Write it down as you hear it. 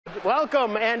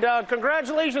Welcome, and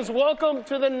congratulations. Welcome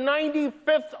to the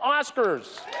 95th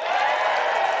Oscars.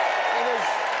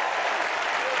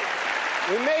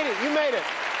 We made it. You made it.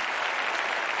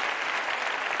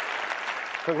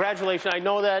 Congratulations. I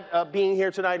know that being here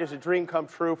tonight is a dream come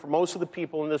true for most of the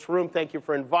people in this room. Thank you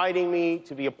for inviting me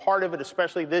to be a part of it,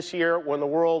 especially this year when the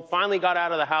world finally got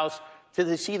out of the house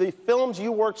to see the films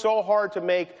you worked so hard to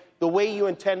make the way you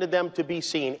intended them to be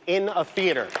seen, in a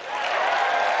theater.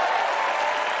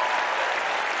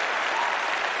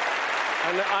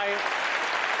 And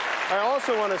I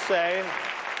also want to say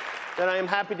that I am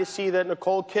happy to see that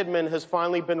Nicole Kidman has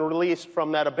finally been released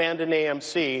from that abandoned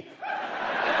AMC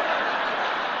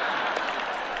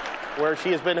where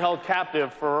she has been held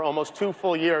captive for almost 2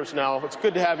 full years now. It's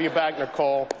good to have you back,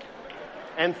 Nicole.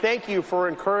 And thank you for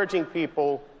encouraging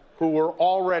people who were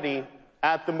already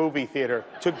at the movie theater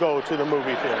to go to the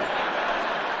movie theater.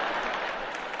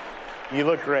 You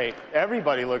look great.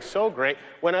 Everybody looks so great.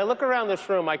 When I look around this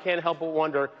room, I can't help but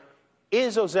wonder,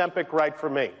 is Ozempic right for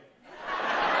me?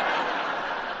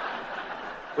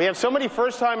 We have so many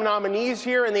first-time nominees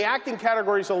here. In the acting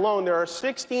categories alone, there are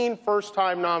 16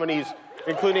 first-time nominees,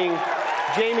 including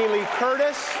Jamie Lee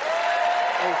Curtis,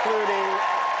 including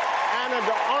Ana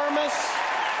de Armas,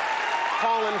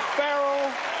 Colin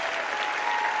Farrell,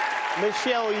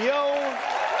 Michelle Yeoh,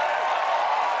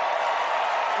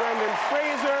 Brendan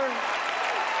Fraser,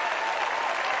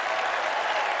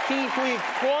 Ke Huy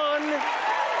Quan.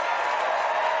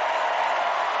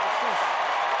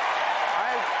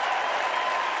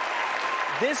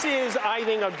 This is, I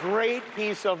think, a great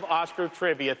piece of Oscar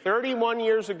trivia. 31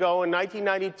 years ago, in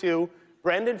 1992,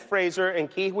 Brendan Fraser and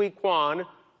Ke Huy Quan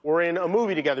were in a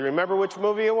movie together. Remember which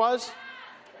movie it was?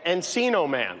 Encino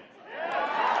Man.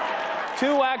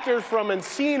 2 actors from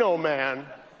Encino Man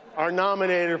are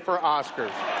nominated for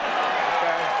Oscars.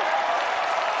 Okay?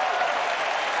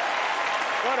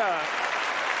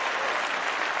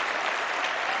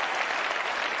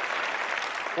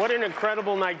 What an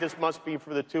incredible night this must be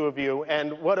for the 2 of you,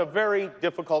 and what a very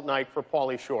difficult night for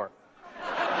Pauly Shore.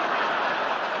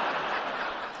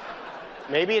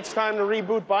 Maybe it's time to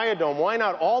reboot Biodome. Why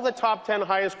not? All the top 10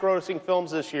 highest-grossing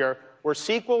films this year were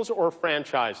sequels or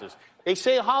franchises. They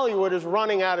say Hollywood is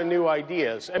running out of new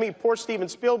ideas. I mean, poor Steven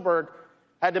Spielberg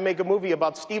had to make a movie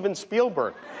about Steven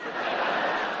Spielberg.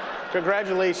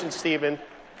 Congratulations, Steven.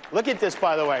 Look at this,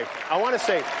 by the way. I want to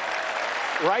say,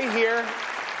 right here,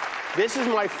 this is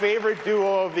my favorite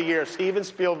duo of the year, Steven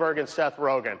Spielberg and Seth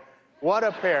Rogen. What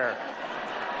a pair.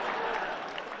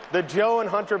 The Joe and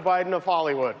Hunter Biden of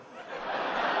Hollywood.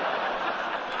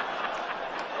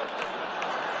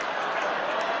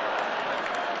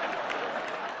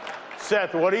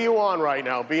 Seth, what are you on right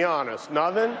now? Be honest.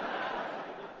 Nothing?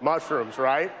 Mushrooms,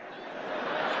 right?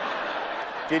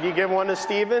 Did you give one to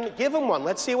Steven? Give him one.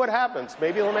 Let's see what happens.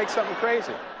 Maybe he'll make something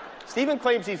crazy. Steven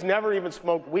claims he's never even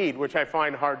smoked weed, which I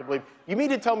find hard to believe. You mean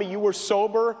to tell me you were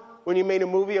sober when you made a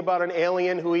movie about an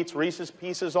alien who eats Reese's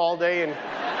Pieces all day and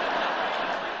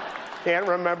can't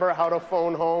remember how to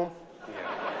phone home?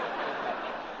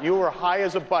 Yeah. You were high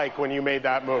as a bike when you made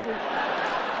that movie.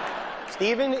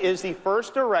 Steven is the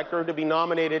first director to be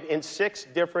nominated in 6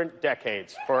 different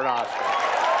decades for an Oscar.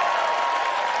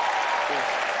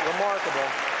 Remarkable.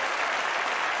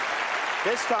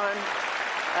 This time,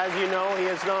 as you know, he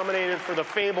is nominated for The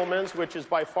Fabelmans, which is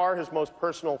by far his most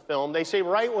personal film. They say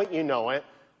write what you know it,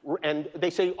 and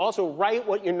they say also write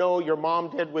what you know your mom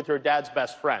did with your dad's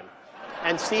best friend.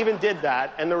 And Steven did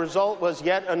that, and the result was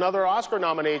yet another Oscar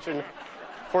nomination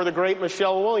for the great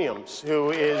Michelle Williams,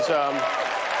 who is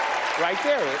right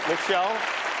there, Michelle.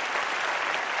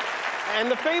 And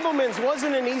The Fabelmans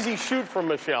wasn't an easy shoot for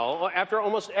Michelle. After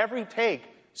almost every take,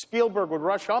 Spielberg would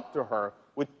rush up to her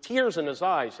with tears in his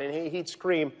eyes, and he'd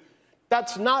scream,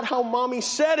 "That's not how Mommy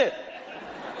said it!"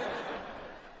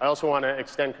 I also want to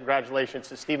extend congratulations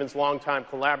to Steven's longtime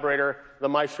collaborator, the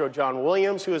maestro John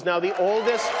Williams, who is now the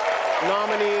oldest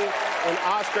nominee in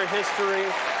Oscar history.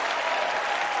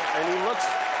 And he looks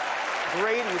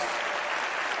great.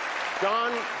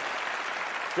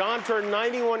 John turned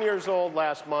 91 years old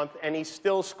last month, and he's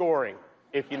still scoring,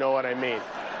 if you know what I mean.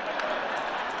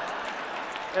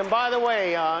 And by the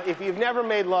way, if you've never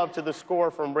made love to the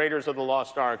score from Raiders of the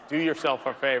Lost Ark, do yourself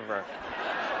a favor.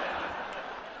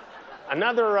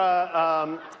 Another,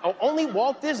 only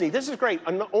Walt Disney, this is great,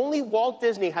 only Walt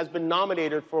Disney has been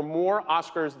nominated for more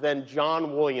Oscars than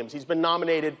John Williams. He's been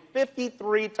nominated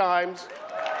 53 times,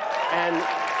 and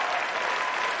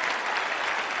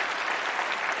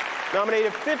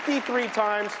nominated 53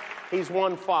 times, he's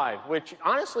won 5, which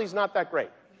honestly is not that great.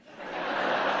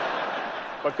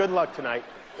 But good luck tonight.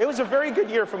 It was a very good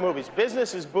year for movies.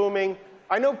 Business is booming.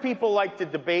 I know people like to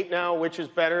debate now which is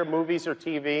better, movies or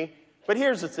TV. But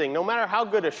here's the thing. No matter how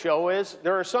good a show is,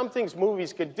 there are some things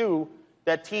movies could do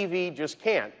that TV just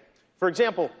can't. For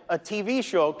example, a TV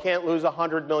show can't lose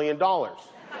 $100 million.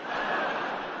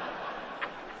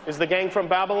 Is the gang from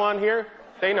Babylon here?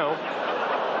 They know.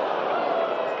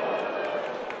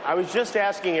 I was just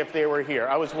asking if they were here.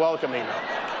 I was welcoming them.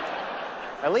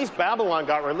 At least Babylon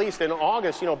got released in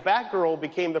August. You know, Batgirl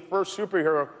became the first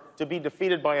superhero to be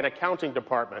defeated by an accounting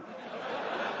department.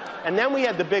 And then we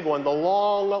had the big one, the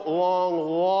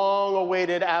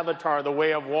long-awaited Avatar, The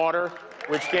Way of Water,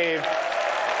 which gave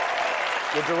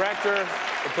the director,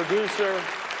 the producer,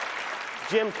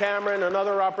 Jim Cameron,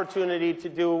 another opportunity to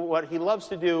do what he loves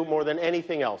to do more than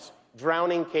anything else,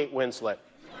 drowning Kate Winslet.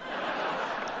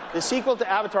 The sequel to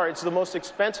Avatar, it's the most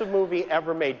expensive movie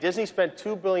ever made. Disney spent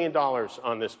 $2 billion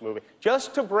on this movie.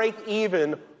 Just to break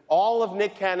even, all of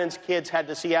Nick Cannon's kids had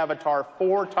to see Avatar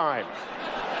 4 times.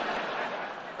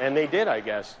 And they did, I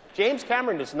guess. James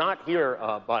Cameron is not here,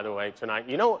 by the way, tonight.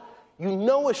 You know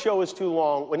a show is too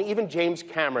long when even James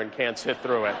Cameron can't sit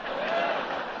through it.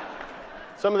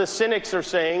 Some of the cynics are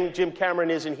saying Jim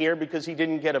Cameron isn't here because he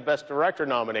didn't get a Best Director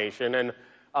nomination. And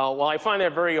while I find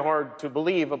that very hard to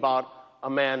believe about a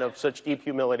man of such deep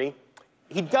humility,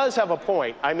 he does have a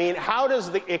point. I mean, how does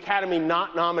the Academy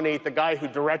not nominate the guy who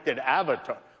directed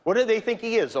Avatar? What do they think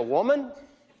he is, a woman?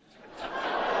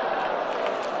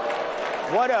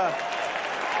 What a...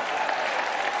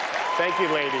 Thank you,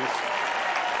 ladies.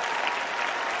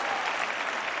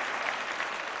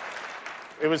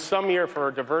 It was some year for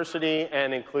diversity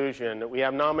and inclusion. We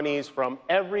have nominees from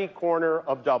every corner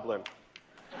of Dublin.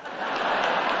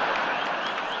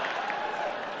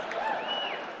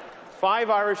 5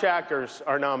 Irish actors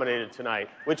are nominated tonight,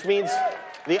 which means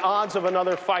the odds of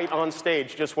another fight on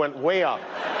stage just went way up.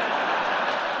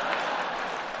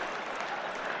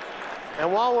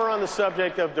 And while we're on the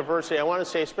subject of diversity, I want to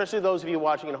say, especially those of you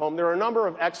watching at home, there are a number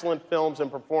of excellent films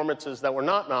and performances that were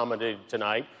not nominated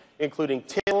tonight, including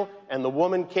Kimmel and The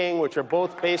Woman King, which are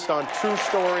both based on true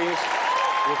stories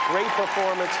with great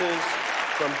performances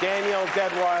from Danielle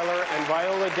Deadwyler and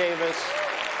Viola Davis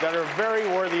that are very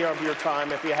worthy of your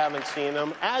time if you haven't seen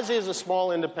them, as is a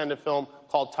small independent film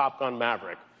called Top Gun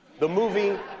Maverick, the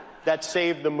movie that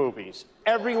saved the movies.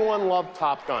 Everyone loved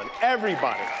Top Gun.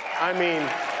 Everybody. I mean,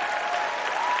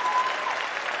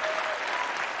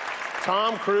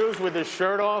 Tom Cruise with his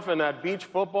shirt off in that beach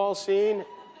football scene.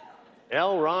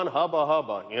 L. Ron Hubba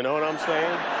Hubba. You know what I'm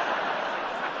saying?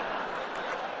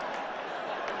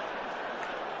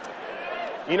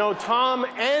 You know, Tom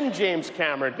and James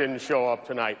Cameron didn't show up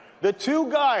tonight. The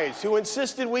 2 guys who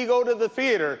insisted we go to the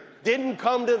theater didn't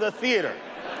come to the theater.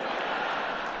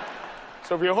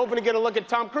 So if you're hoping to get a look at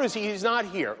Tom Cruise, he's not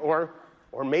here. Or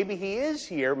maybe he is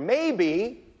here.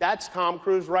 Maybe that's Tom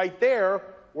Cruise right there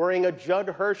wearing a Judd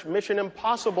Hirsch Mission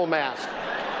Impossible mask.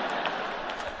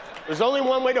 There's only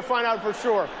one way to find out for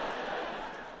sure.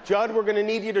 Judd, we're going to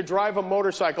need you to drive a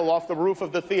motorcycle off the roof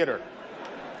of the theater.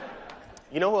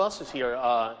 You know who else is here?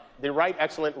 The right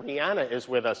excellent Rihanna is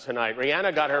with us tonight.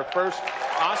 Rihanna got her first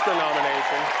Oscar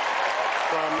nomination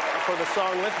for the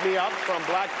song Lift Me Up from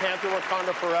Black Panther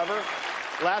Wakanda Forever.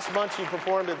 Last month she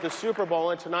performed at the Super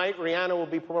Bowl, and tonight Rihanna will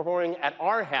be performing at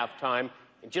our halftime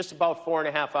in just about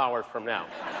 4.5 hours from now.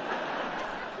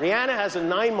 Rihanna has a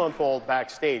 9-month-old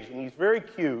backstage, and he's very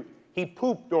cute. He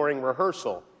pooped during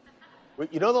rehearsal.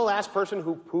 You know the last person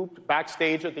who pooped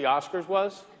backstage at the Oscars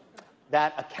was?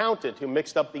 That accountant who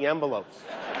mixed up the envelopes.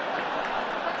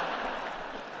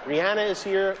 Rihanna is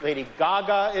here. Lady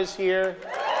Gaga is here.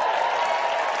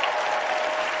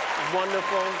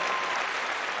 Wonderful.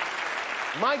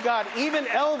 My God, even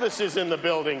Elvis is in the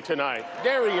building tonight.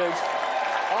 There he is.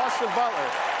 Austin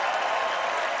Butler.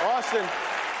 Austin,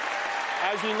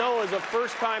 as you know, is a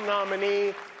first-time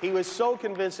nominee. He was so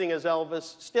convincing as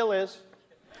Elvis, still is.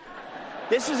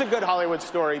 This is a good Hollywood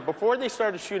story. Before they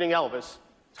started shooting Elvis,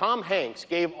 Tom Hanks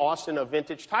gave Austin a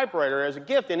vintage typewriter as a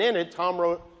gift, and in it,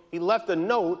 he left a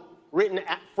note written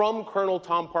from Colonel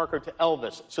Tom Parker to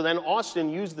Elvis. So then Austin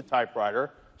used the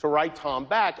typewriter to write Tom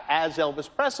back as Elvis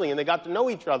Presley, and they got to know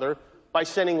each other by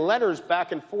sending letters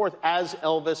back and forth as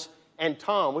Elvis and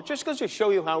Tom, which just goes to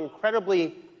show you how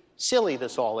incredibly silly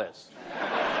this all is.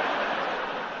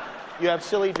 You have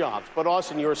silly jobs, but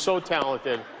Austin, you are so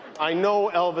talented. I know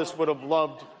Elvis would have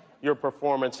loved your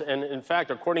performance, and in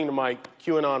fact, according to my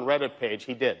QAnon Reddit page,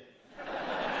 he did.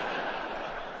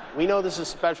 We know this is a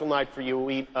special night for you.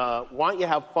 We want you to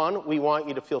have fun. We want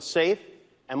you to feel safe.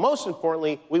 And most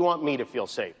importantly, we want me to feel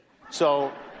safe.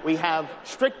 So we have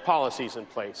strict policies in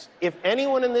place. If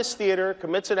anyone in this theater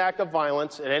commits an act of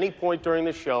violence at any point during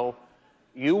the show,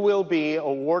 you will be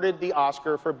awarded the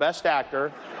Oscar for Best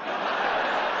Actor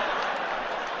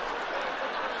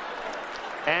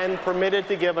and permitted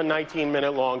to give a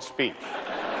 19-minute-long speech.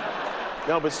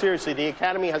 No, but seriously, the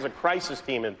Academy has a crisis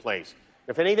team in place.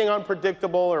 If anything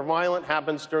unpredictable or violent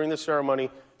happens during the ceremony,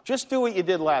 just do what you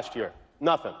did last year.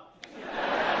 Nothing.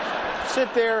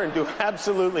 Sit there and do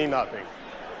absolutely nothing.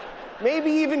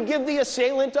 Maybe even give the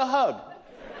assailant a hug.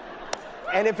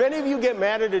 And if any of you get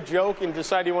mad at a joke and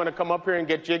decide you want to come up here and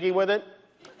get jiggy with it,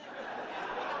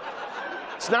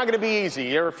 it's not going to be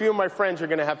easy. There are a few of my friends you're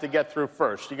going to have to get through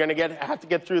first. You're going to have to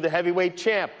get through the heavyweight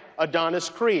champ, Adonis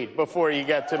Creed, before you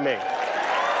get to me.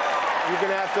 You're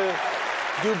going to have to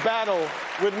do battle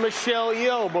with Michelle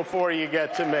Yeoh before you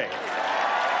get to me.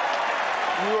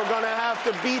 You are going to have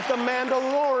to beat the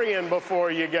Mandalorian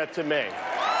before you get to me.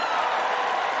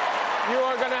 You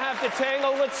are going to have to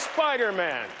tangle with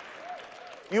Spider-Man.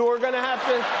 You are going to have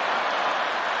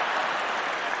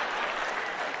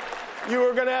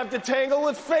to tangle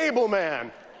with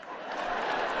Fableman.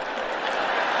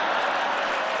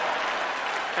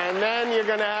 And then you're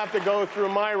going to have to go through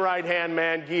my right-hand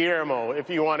man, Guillermo, if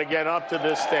you want to get up to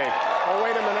this stage. Oh,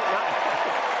 wait a minute.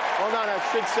 Hold on, I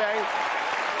should say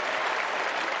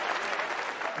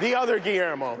the other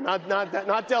Guillermo,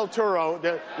 not Del Toro.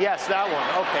 Yes, that one.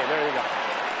 Okay, there you go.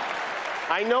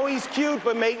 I know he's cute,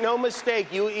 but make no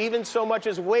mistake, you even so much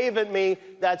as wave at me,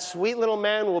 that sweet little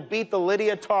man will beat the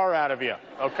Lydia Tarr out of you,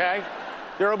 okay?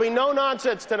 There will be no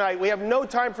nonsense tonight. We have no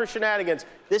time for shenanigans.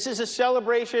 This is a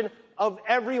celebration of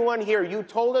everyone here. You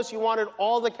told us you wanted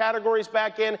all the categories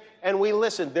back in, and we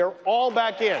listened. They're all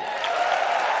back in.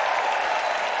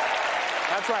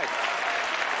 That's right.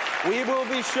 We will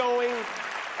be showing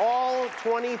all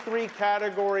 23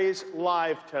 categories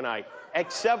live tonight,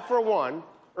 except for one.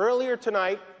 Earlier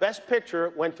tonight, Best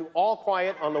Picture went to All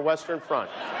Quiet on the Western Front.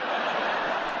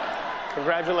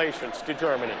 Congratulations to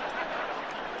Germany.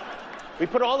 We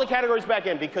put all the categories back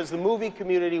in because the movie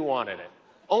community wanted it,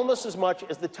 almost as much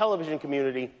as the television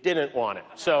community didn't want it.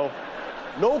 So,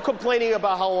 no complaining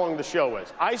about how long the show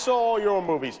is. I saw all your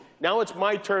movies. Now it's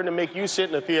my turn to make you sit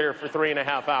in the theater for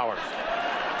 3.5 hours.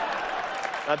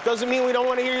 That doesn't mean we don't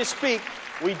want to hear you speak.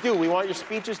 We do. We want your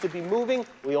speeches to be moving.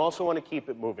 We also want to keep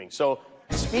it moving. So,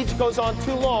 if the speech goes on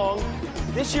too long,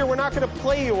 this year we're not going to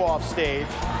play you off stage.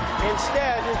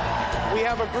 Instead, we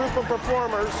have a group of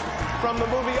performers from the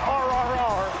movie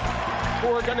RRR who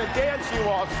are going to dance you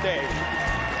off stage.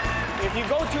 If you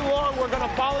go too long, we're going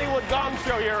to Bollywood gong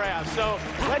show your ass. So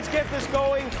let's get this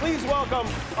going. Please welcome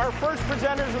our first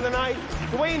presenters of the night,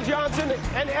 Dwayne Johnson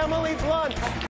and Emily Blunt.